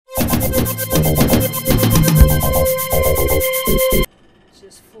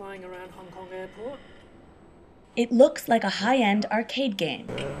It looks like a high-end arcade game.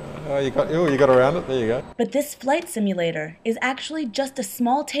 You got around it. There you go. But this flight simulator is actually just a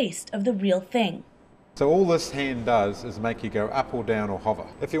small taste of the real thing. So all this hand does is make you go up or down or hover.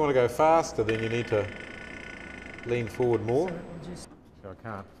 If you want to go faster, then you need to lean forward more. So I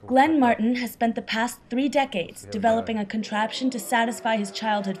can't. Glenn Martin has spent the past 3 decades developing a contraption to satisfy his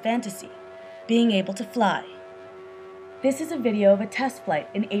childhood fantasy, being able to fly. This is a video of a test flight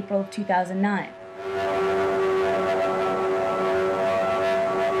in April of 2009.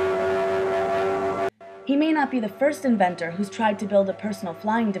 He may not be the first inventor who's tried to build a personal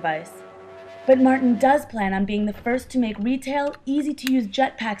flying device, but Martin does plan on being the first to make retail, easy-to-use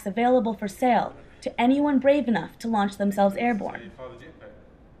jetpacks available for sale to anyone brave enough to launch themselves airborne.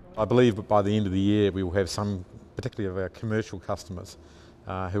 I believe that by the end of the year we will have some, particularly of our commercial customers,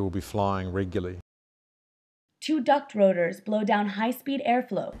 who will be flying regularly. 2 duct rotors blow down high-speed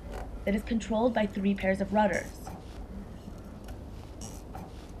airflow that is controlled by 3 pairs of rudders.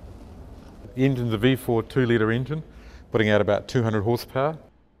 The engine's a V4 2-litre engine, putting out about 200 horsepower.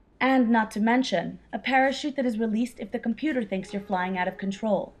 And not to mention, a parachute that is released if the computer thinks you're flying out of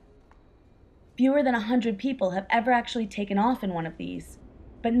control. Fewer than 100 people have ever actually taken off in one of these,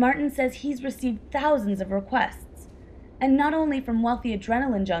 but Martin says he's received thousands of requests, and not only from wealthy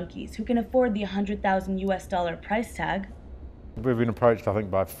adrenaline junkies who can afford the $100,000 price tag. We've been approached, I think,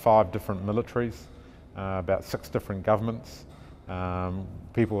 by 5 different militaries, about 6 different governments.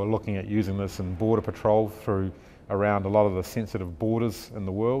 People are looking at using this in border patrol around a lot of the sensitive borders in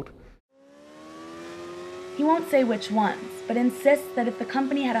the world. He won't say which ones, but insists that if the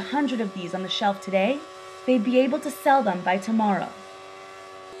company had 100 of these on the shelf today, they'd be able to sell them by tomorrow.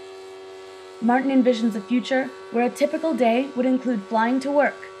 Martin envisions a future where a typical day would include flying to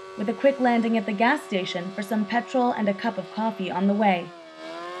work, with a quick landing at the gas station for some petrol and a cup of coffee on the way.